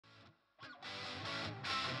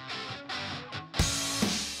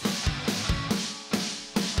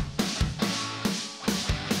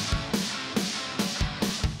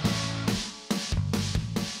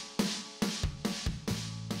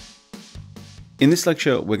In this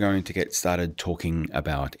lecture, we're going to get started talking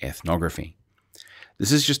about ethnography.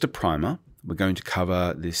 This is just a primer. We're going to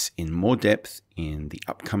cover this in more depth in the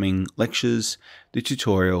upcoming lectures, the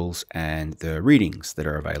tutorials, and the readings that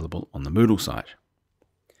are available on the Moodle site.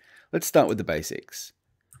 Let's start with the basics.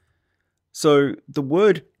 So the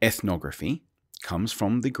word ethnography comes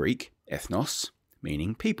from the Greek ethnos,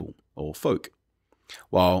 meaning people or folk,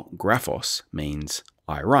 while graphos means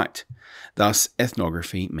I write. Thus,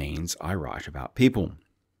 ethnography means I write about people.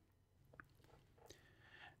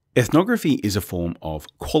 Ethnography is a form of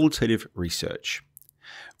qualitative research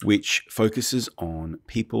which focuses on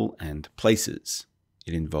people and places.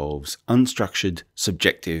 It involves unstructured,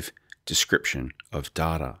 subjective description of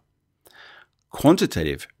data.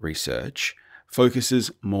 Quantitative research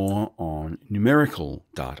focuses more on numerical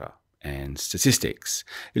data and statistics.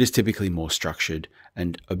 It is typically more structured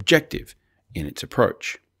and objective in its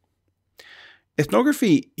approach.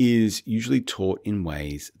 Ethnography is usually taught in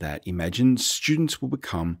ways that imagine students will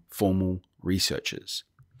become formal researchers.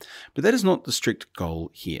 But that is not the strict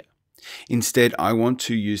goal here. Instead, I want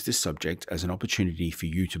to use this subject as an opportunity for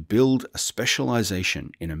you to build a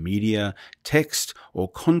specialization in a media, text,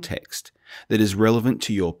 or context that is relevant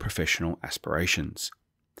to your professional aspirations.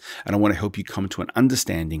 And I want to help you come to an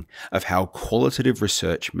understanding of how qualitative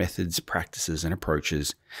research methods, practices, and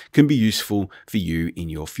approaches can be useful for you in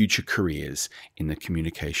your future careers in the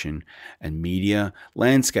communication and media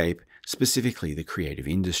landscape, specifically the creative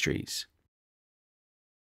industries.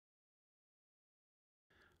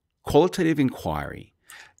 Qualitative inquiry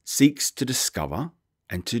seeks to discover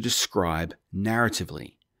and to describe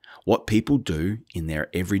narratively what people do in their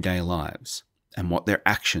everyday lives and what their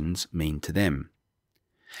actions mean to them.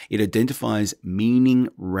 It identifies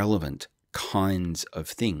meaning-relevant kinds of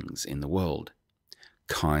things in the world,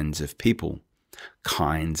 kinds of people,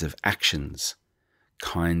 kinds of actions,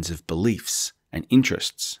 kinds of beliefs and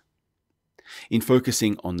interests. In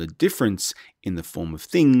focusing on the difference in the form of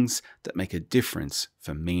things that make a difference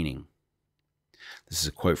for meaning. This is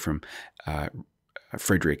a quote from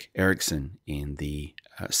Frederick Erickson in the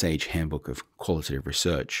Sage Handbook of Qualitative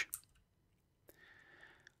Research.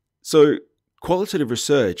 So, qualitative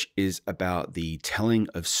research is about the telling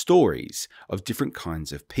of stories of different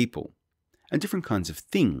kinds of people and different kinds of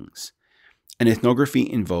things. And ethnography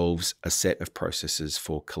involves a set of processes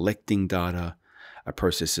for collecting data,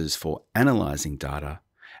 processes for analyzing data,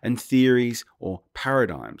 and theories or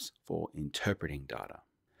paradigms for interpreting data.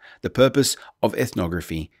 The purpose of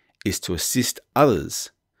ethnography is to assist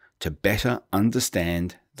others to better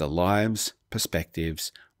understand the lives,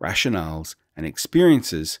 perspectives, rationales, and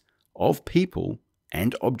experiences of people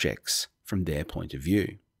and objects from their point of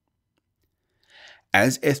view.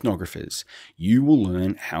 As ethnographers, you will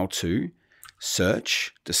learn how to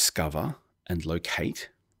search, discover, and locate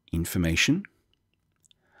information,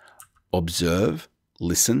 observe,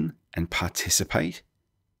 listen, and participate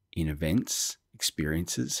in events,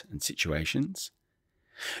 experiences, and situations.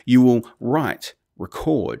 You will write,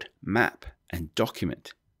 record, map, and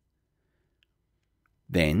document.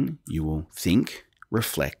 Then you will think,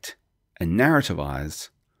 reflect, and narrativize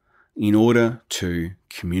in order to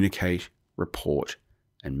communicate, report,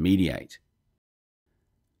 and mediate.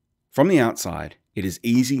 From the outside, it is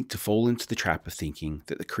easy to fall into the trap of thinking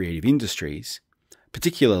that the creative industries,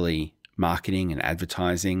 particularly marketing and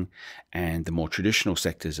advertising, and the more traditional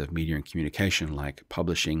sectors of media and communication like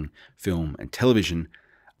publishing, film, and television,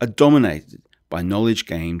 are dominated by knowledge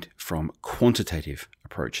gained from quantitative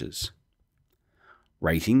approaches.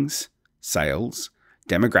 Ratings, sales,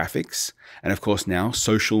 demographics, and of course now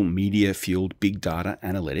social media-fueled big data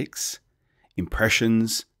analytics,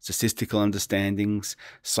 impressions, statistical understandings,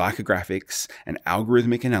 psychographics, and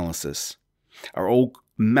algorithmic analysis are all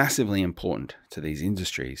massively important to these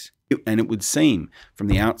industries. And it would seem from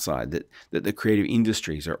the outside that the creative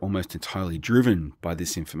industries are almost entirely driven by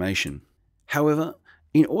this information. However,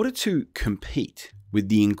 in order to compete with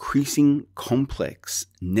the increasing complex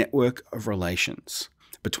network of relations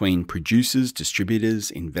between producers,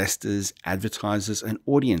 distributors, investors, advertisers, and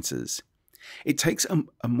audiences, it takes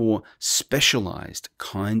a more specialized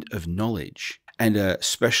kind of knowledge and a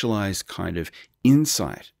specialized kind of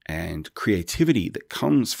insight and creativity that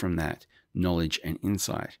comes from that knowledge and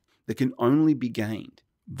insight that can only be gained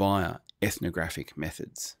via ethnographic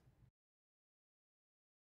methods.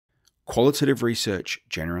 Qualitative research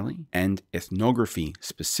generally, and ethnography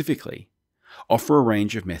specifically, offer a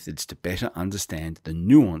range of methods to better understand the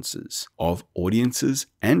nuances of audiences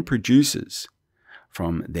and producers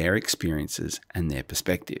from their experiences and their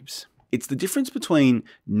perspectives. It's the difference between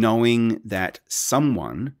knowing that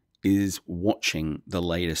someone is watching the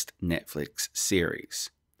latest Netflix series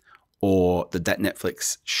or that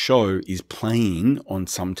Netflix show is playing on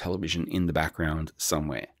some television in the background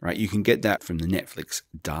somewhere, right? You can get that from the Netflix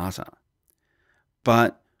data.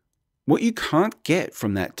 But what you can't get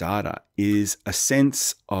from that data is a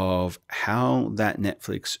sense of how that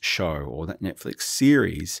Netflix show or that Netflix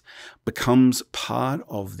series becomes part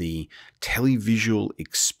of the televisual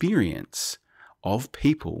experience of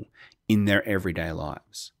people in their everyday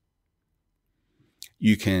lives.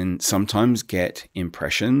 You can sometimes get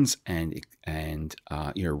impressions and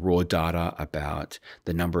raw data about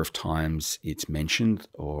the number of times it's mentioned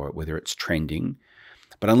or whether it's trending.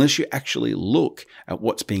 But unless you actually look at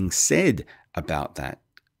what's being said about that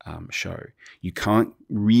show, you can't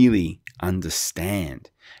really understand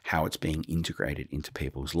how it's being integrated into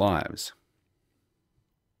people's lives.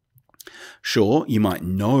 Sure, you might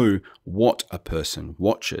know what a person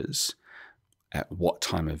watches at what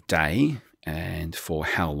time of day and for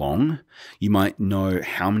how long. You might know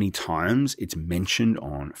how many times it's mentioned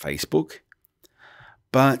on Facebook.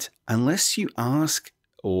 But unless you ask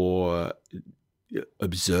or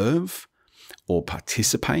observe or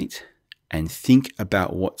participate and think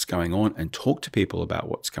about what's going on and talk to people about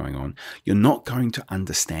what's going on, you're not going to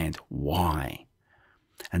understand why.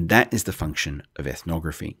 And that is the function of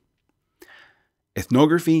ethnography.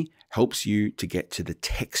 Ethnography helps you to get to the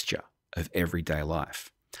texture of everyday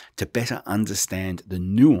life, to better understand the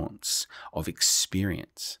nuance of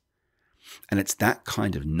experience. And it's that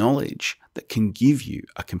kind of knowledge that can give you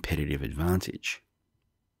a competitive advantage.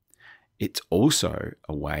 It's also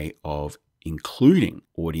a way of including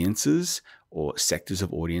audiences or sectors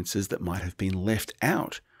of audiences that might have been left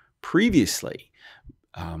out previously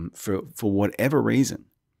for whatever reason.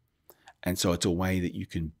 And so it's a way that you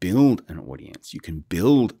can build an audience. You can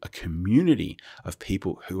build a community of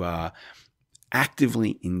people who are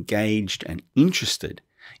actively engaged and interested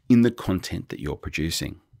in the content that you're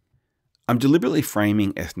producing. I'm deliberately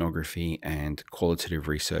framing ethnography and qualitative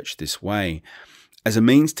research this way as a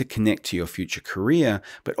means to connect to your future career,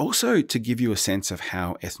 but also to give you a sense of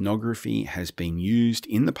how ethnography has been used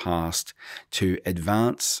in the past to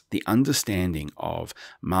advance the understanding of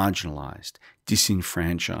marginalized,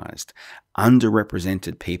 disenfranchised,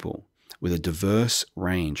 underrepresented people with a diverse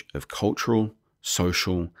range of cultural,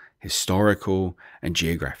 social, historical, and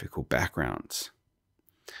geographical backgrounds.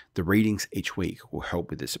 The readings each week will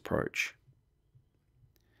help with this approach.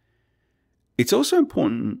 It's also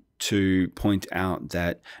important to point out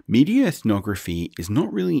that media ethnography is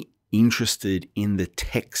not really interested in the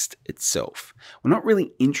text itself. We're not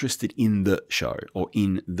really interested in the show or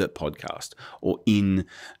in the podcast or in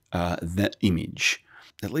the image,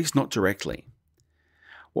 at least not directly.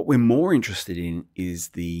 What we're more interested in is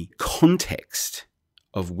the context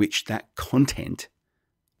of which that content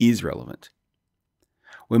is relevant.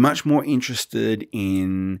 We're much more interested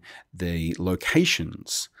in the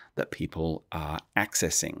locations that people are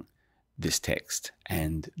accessing this text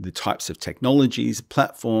and the types of technologies,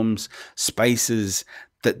 platforms, spaces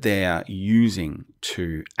that they're using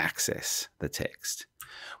to access the text.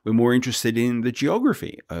 We're more interested in the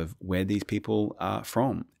geography of where these people are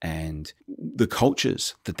from and the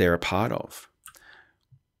cultures that they're a part of.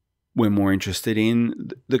 We're more interested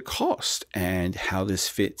in the cost and how this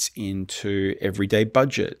fits into everyday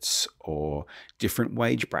budgets or different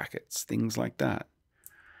wage brackets, things like that.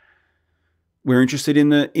 We're interested in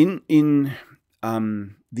the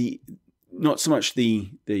not so much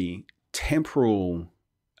the temporal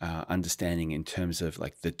understanding in terms of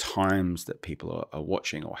like the times that people are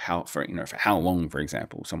watching or for how long, for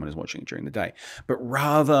example, someone is watching during the day, but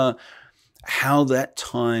rather how that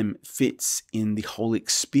time fits in the whole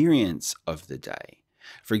experience of the day.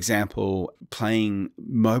 For example, playing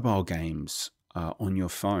mobile games on your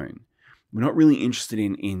phone. We're not really interested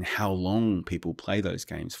in how long people play those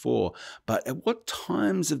games for, but at what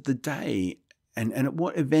times of the day and at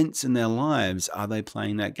what events in their lives are they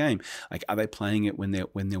playing that game? Like, are they playing it when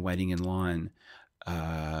they're waiting in line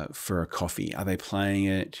for a coffee? Are they playing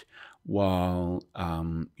it while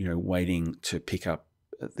waiting to pick up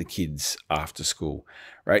the kids after school,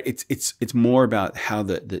 right? It's more about how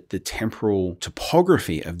the temporal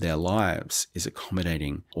topography of their lives is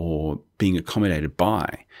accommodating or being accommodated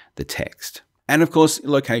by the text. And of course,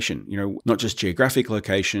 location, not just geographic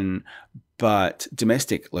location, but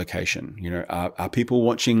domestic location. Are people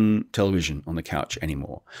watching television on the couch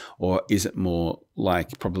anymore? Or is it more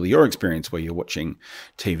like probably your experience where you're watching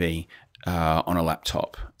TV on a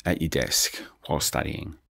laptop at your desk while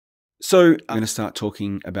studying? So I'm going to start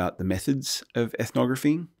talking about the methods of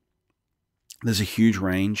ethnography. There's a huge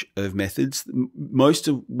range of methods. Most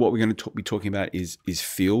of what we're going to be talking about is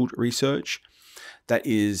field research. That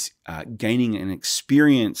is gaining an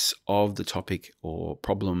experience of the topic or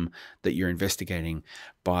problem that you're investigating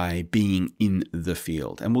by being in the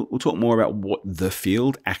field. And we'll talk more about what the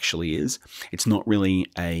field actually is. It's not really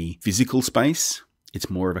a physical space. It's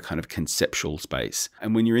more of a kind of conceptual space.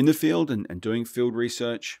 And when you're in the field and doing field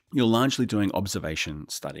research, you're largely doing observation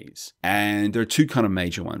studies. And there are two kind of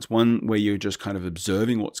major ones. One where you're just kind of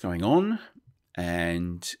observing what's going on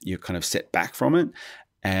and you're kind of set back from it.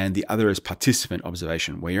 And the other is participant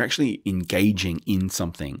observation, where you're actually engaging in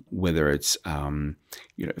something, whether it's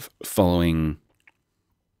following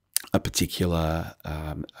a particular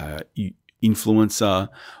influencer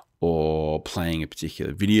or playing a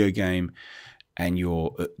particular video game, and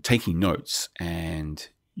you're taking notes, and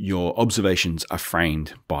your observations are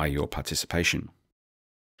framed by your participation.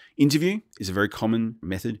 Interview is a very common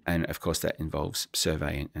method, and of course that involves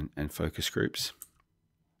survey and focus groups.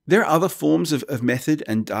 There are other forms of method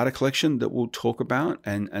and data collection that we'll talk about,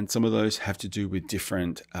 and some of those have to do with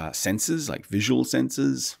different senses, like visual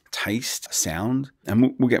senses, taste, sound,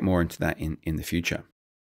 and we'll get more into that in the future.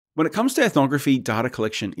 When it comes to ethnography, data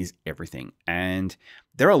collection is everything, and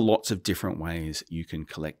there are lots of different ways you can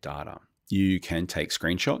collect data. You can take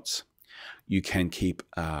screenshots. You can keep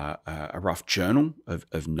a rough journal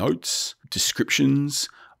of notes, descriptions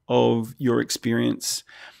of your experience,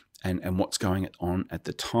 and what's going on at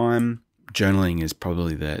the time. Journaling is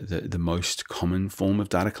probably the most common form of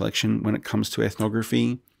data collection when it comes to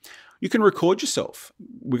ethnography. You can record yourself.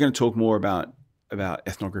 We're going to talk more about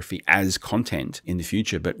ethnography as content in the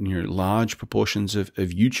future, but large proportions of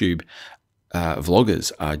YouTube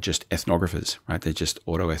vloggers are just ethnographers, right? They're just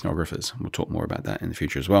auto-ethnographers. We'll talk more about that in the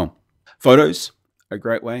future as well. Photos are a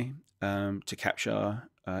great way to capture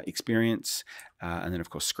experience, and then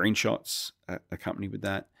of course screenshots accompany with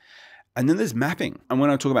that. And then there's mapping. And when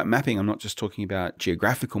I talk about mapping, I'm not just talking about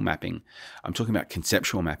geographical mapping. I'm talking about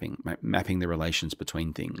conceptual mapping, mapping the relations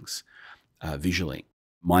between things visually.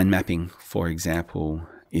 Mind mapping, for example,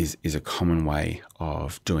 is a common way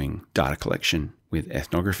of doing data collection with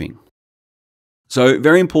ethnography. So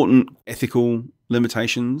very important ethical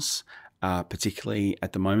limitations, particularly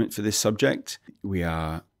at the moment for this subject. We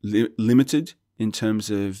are limited in terms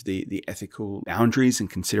of the ethical boundaries and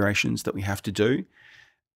considerations that we have to do.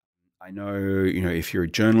 I know, if you're a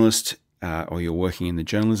journalist or you're working in the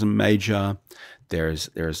journalism major, there's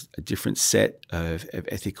a different set of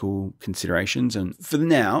ethical considerations. And for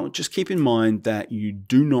now, just keep in mind that you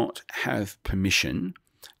do not have permission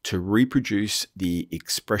to reproduce the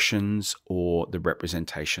expressions or the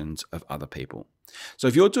representations of other people. So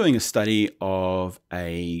if you're doing a study of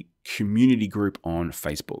a community group on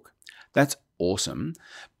Facebook, that's awesome,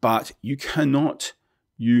 but you cannot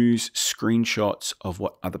use screenshots of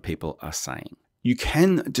what other people are saying. You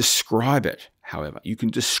can describe it, however. You can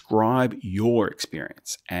describe your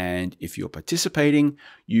experience. And if you're participating,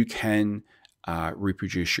 you can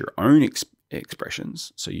reproduce your own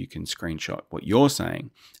expressions. So you can screenshot what you're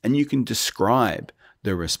saying, and you can describe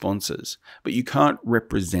the responses, but you can't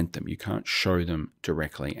represent them. You can't show them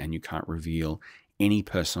directly, and you can't reveal any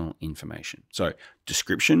personal information. So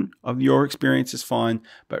description of your experience is fine,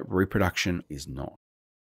 but reproduction is not.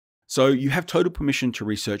 So you have total permission to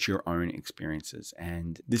research your own experiences,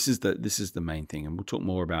 and this is the main thing. And we'll talk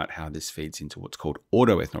more about how this feeds into what's called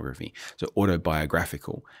autoethnography, so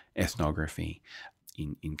autobiographical ethnography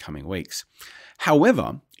in coming weeks.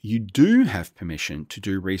 However, you do have permission to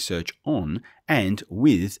do research on and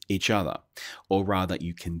with each other, or rather,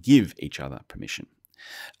 you can give each other permission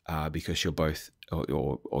because you're both,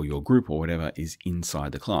 or your group or whatever is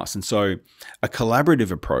inside the class. And so a collaborative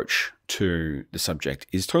approach to the subject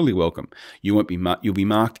is totally welcome. You'll be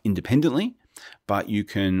marked independently, but you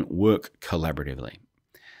can work collaboratively.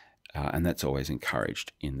 And that's always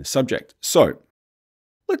encouraged in the subject. So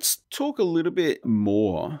let's talk a little bit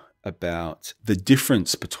more about the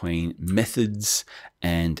difference between methods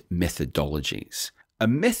and methodologies. A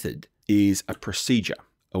method is a procedure,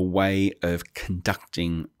 a way of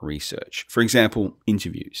conducting research. For example,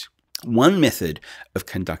 interviews. One method of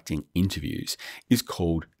conducting interviews is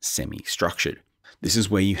called semi-structured. This is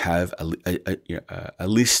where you have a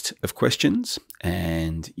list of questions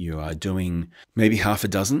and you are doing maybe half a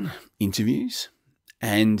dozen interviews,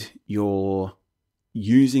 and you're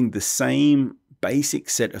using the same basic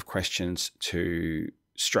set of questions to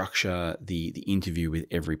structure the interview with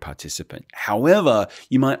every participant. However,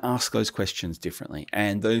 you might ask those questions differently,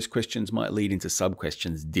 and those questions might lead into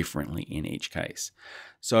sub-questions differently in each case.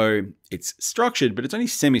 So it's structured, but it's only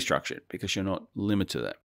semi-structured because you're not limited to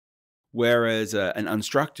that. Whereas an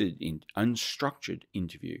unstructured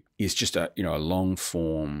interview is just a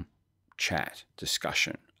long-form chat,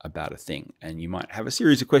 discussion about a thing. And you might have a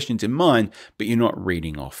series of questions in mind, but you're not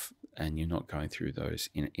reading off and you're not going through those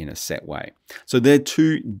in a set way. So they're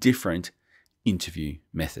two different interview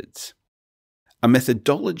methods. A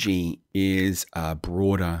methodology is a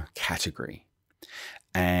broader category,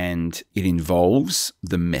 and it involves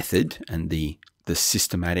the method and the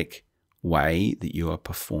systematic way that you are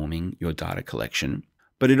performing your data collection.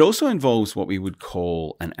 But it also involves what we would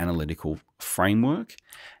call an analytical framework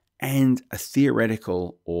and a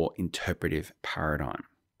theoretical or interpretive paradigm.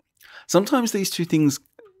 Sometimes these two things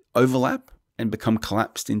overlap and become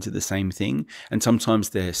collapsed into the same thing, and sometimes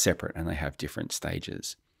they're separate and they have different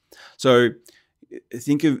stages. So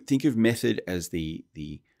think of method as the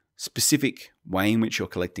specific way in which you're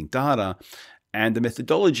collecting data, and the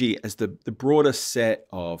methodology as the broader set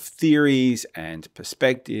of theories and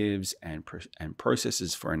perspectives and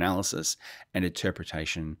processes for analysis and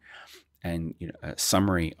interpretation and a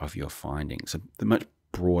summary of your findings, the much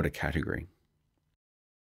broader category.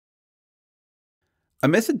 A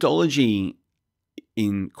methodology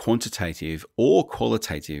in quantitative or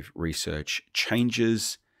qualitative research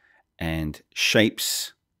changes and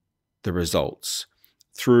shapes the results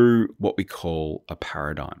through what we call a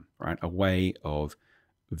paradigm, right? A way of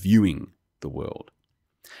viewing the world.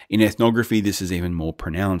 In ethnography, this is even more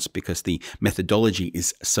pronounced because the methodology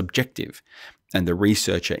is subjective and the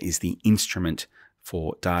researcher is the instrument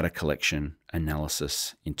for data collection,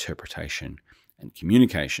 analysis, interpretation, and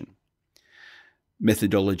communication.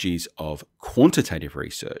 Methodologies of quantitative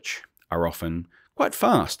research are often quite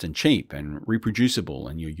fast and cheap and reproducible,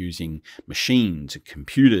 and you're using machines,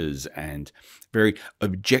 computers, and very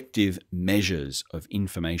objective measures of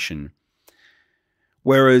information.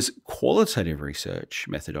 Whereas qualitative research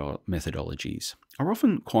methodologies are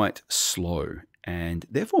often quite slow and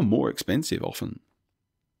therefore more expensive often.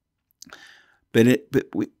 But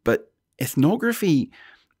ethnography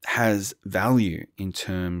has value in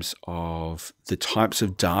terms of the types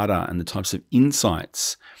of data and the types of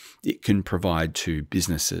insights it can provide to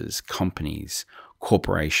businesses, companies,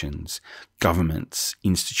 corporations, governments,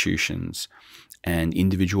 institutions, and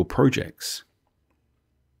individual projects.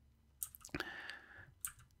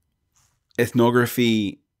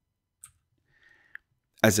 Ethnography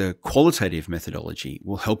as a qualitative methodology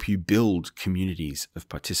will help you build communities of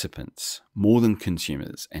participants, more than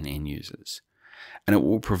consumers and end users. And it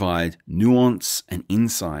will provide nuance and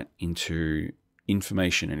insight into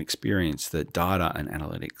information and experience that data and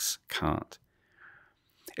analytics can't.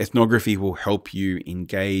 Ethnography will help you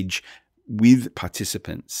engage with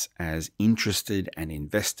participants as interested and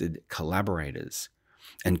invested collaborators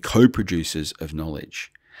and co-producers of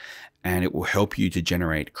knowledge. And it will help you to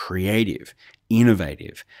generate creative,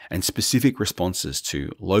 innovative, and specific responses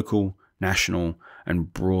to local, national,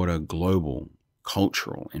 and broader global,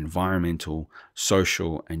 cultural, environmental,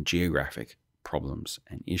 social, and geographic problems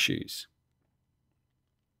and issues.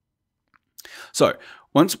 So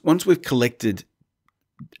once we've collected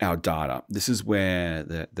our data, this is where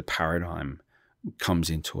the paradigm comes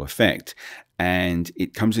into effect. And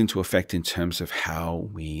it comes into effect in terms of how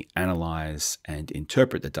we analyze and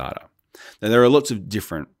interpret the data. Now, there are lots of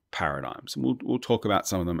different paradigms, and we'll talk about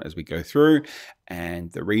some of them as we go through,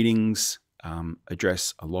 and the readings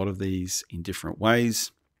address a lot of these in different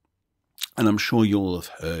ways. And I'm sure you'll have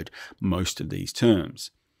heard most of these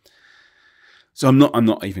terms. So I'm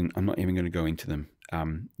not even going to go into them.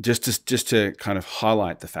 Just to kind of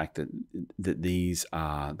highlight the fact that these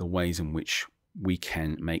are the ways in which we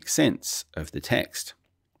can make sense of the text.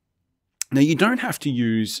 Now, you don't have to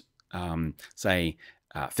use, say,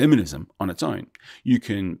 feminism on its own. You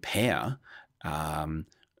can pair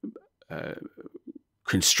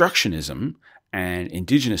constructionism and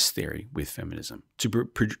indigenous theory with feminism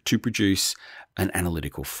to produce an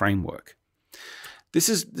analytical framework. This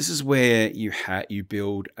is where you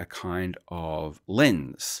build a kind of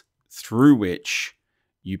lens through which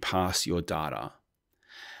you pass your data.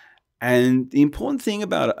 And the important thing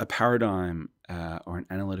about a paradigm or an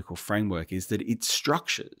analytical framework is that it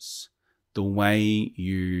structures the way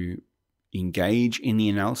you engage in the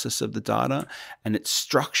analysis of the data, and it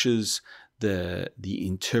structures the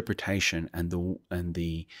interpretation and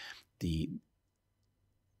the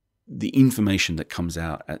information that comes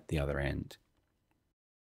out at the other end.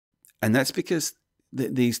 And that's because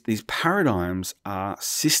these paradigms are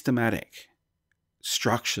systematic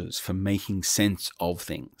structures for making sense of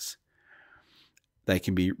things. They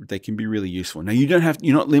can be really useful. Now, you're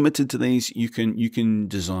not limited to these. You can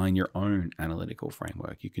design your own analytical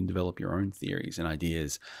framework. You can develop your own theories and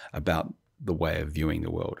ideas about the way of viewing the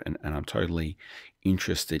world, and I'm totally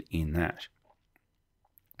interested in that.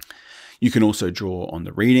 You can also draw on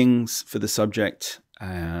the readings for the subject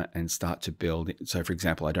and start to build. So, for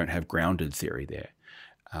example, I don't have grounded theory there.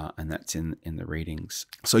 And that's in the readings.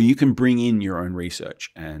 So you can bring in your own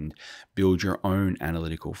research and build your own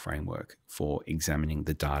analytical framework for examining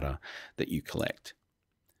the data that you collect.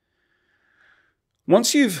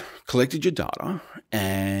 Once you've collected your data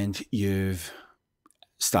and you've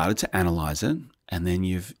started to analyze it, and then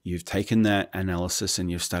you've taken that analysis and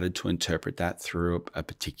you've started to interpret that through a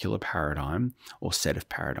particular paradigm or set of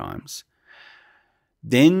paradigms,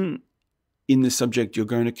 then in the subject, you're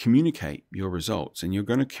going to communicate your results, and you're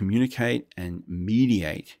going to communicate and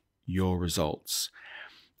mediate your results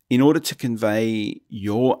in order to convey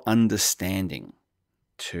your understanding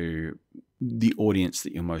to the audience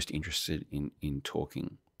that you're most interested in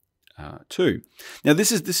talking to. Now,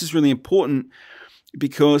 this is really important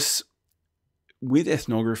because with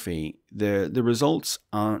ethnography, the results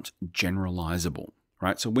aren't generalizable.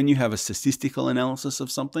 Right. So when you have a statistical analysis of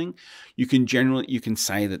something, you can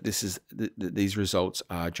say that these results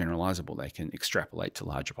are generalizable. They can extrapolate to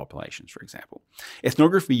larger populations, for example.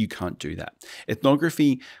 Ethnography, you can't do that.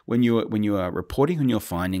 Ethnography, when you are reporting on your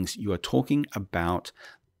findings, you are talking about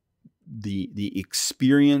the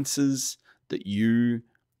experiences that you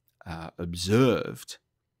observed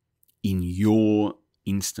in your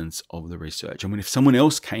instance of the research. And if someone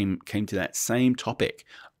else came to that same topic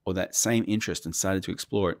or that same interest and started to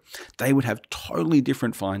explore it, they would have totally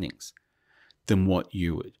different findings than what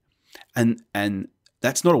you would. And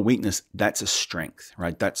that's not a weakness, that's a strength,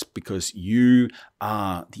 right? That's because you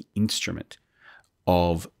are the instrument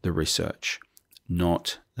of the research,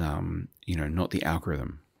 not the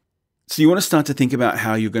algorithm. So you want to start to think about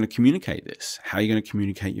how you're going to communicate this, how you're going to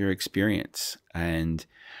communicate your experience. And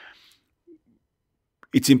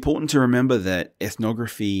it's important to remember that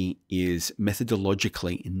ethnography is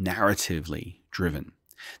methodologically, narratively driven.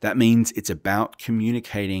 That means it's about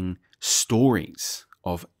communicating stories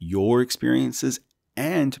of your experiences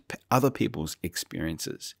and other people's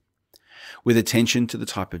experiences, with attention to the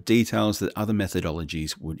type of details that other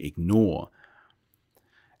methodologies would ignore.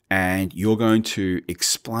 And you're going to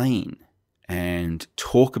explain and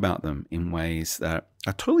talk about them in ways that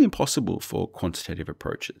are totally impossible for quantitative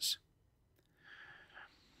approaches.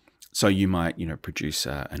 So you might, produce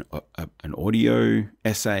an audio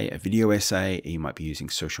essay, a video essay. You might be using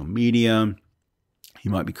social media.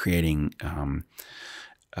 You might be creating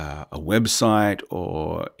a website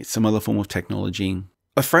or some other form of technology.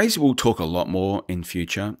 A phrase we'll talk a lot more in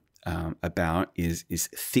future about is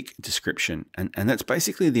thick description, and that's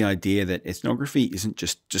basically the idea that ethnography isn't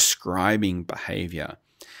just describing behavior.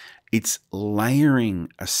 It's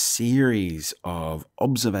layering a series of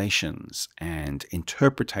observations and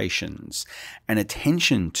interpretations and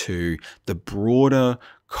attention to the broader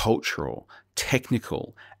cultural,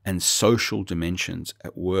 technical, and social dimensions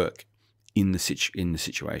at work in the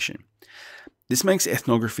situation. This makes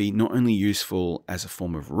ethnography not only useful as a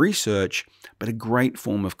form of research, but a great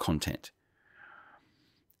form of content.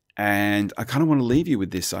 And I kind of want to leave you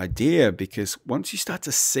with this idea, because once you start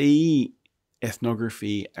to see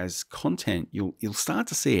ethnography as content, you'll start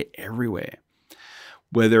to see it everywhere,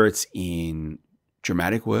 whether it's in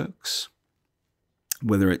dramatic works,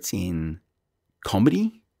 whether it's in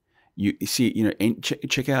comedy. You see,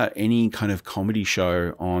 check out any kind of comedy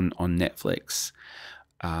show on Netflix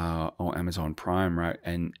or Amazon Prime, right?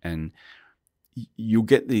 And you'll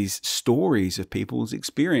get these stories of people's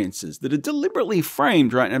experiences that are deliberately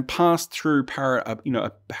framed, right, and passed through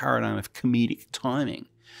a paradigm of comedic timing,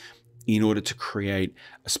 in order to create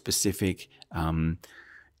a specific,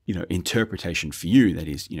 interpretation for you, that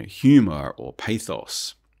is, humor or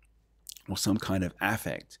pathos or some kind of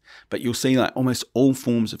affect. But you'll see like almost all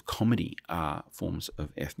forms of comedy are forms of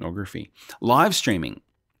ethnography. Live streaming,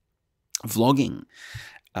 vlogging,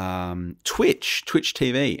 Twitch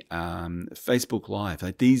TV, Facebook Live,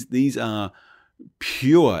 like these are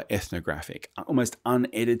pure ethnographic, almost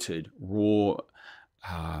unedited, raw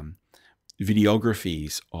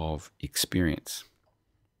videographies of experience.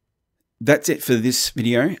 That's it for this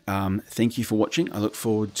video. Thank you for watching. I look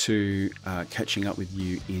forward to catching up with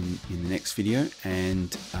you in the next video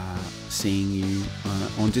and seeing you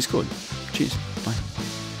on Discord. Cheers. Bye.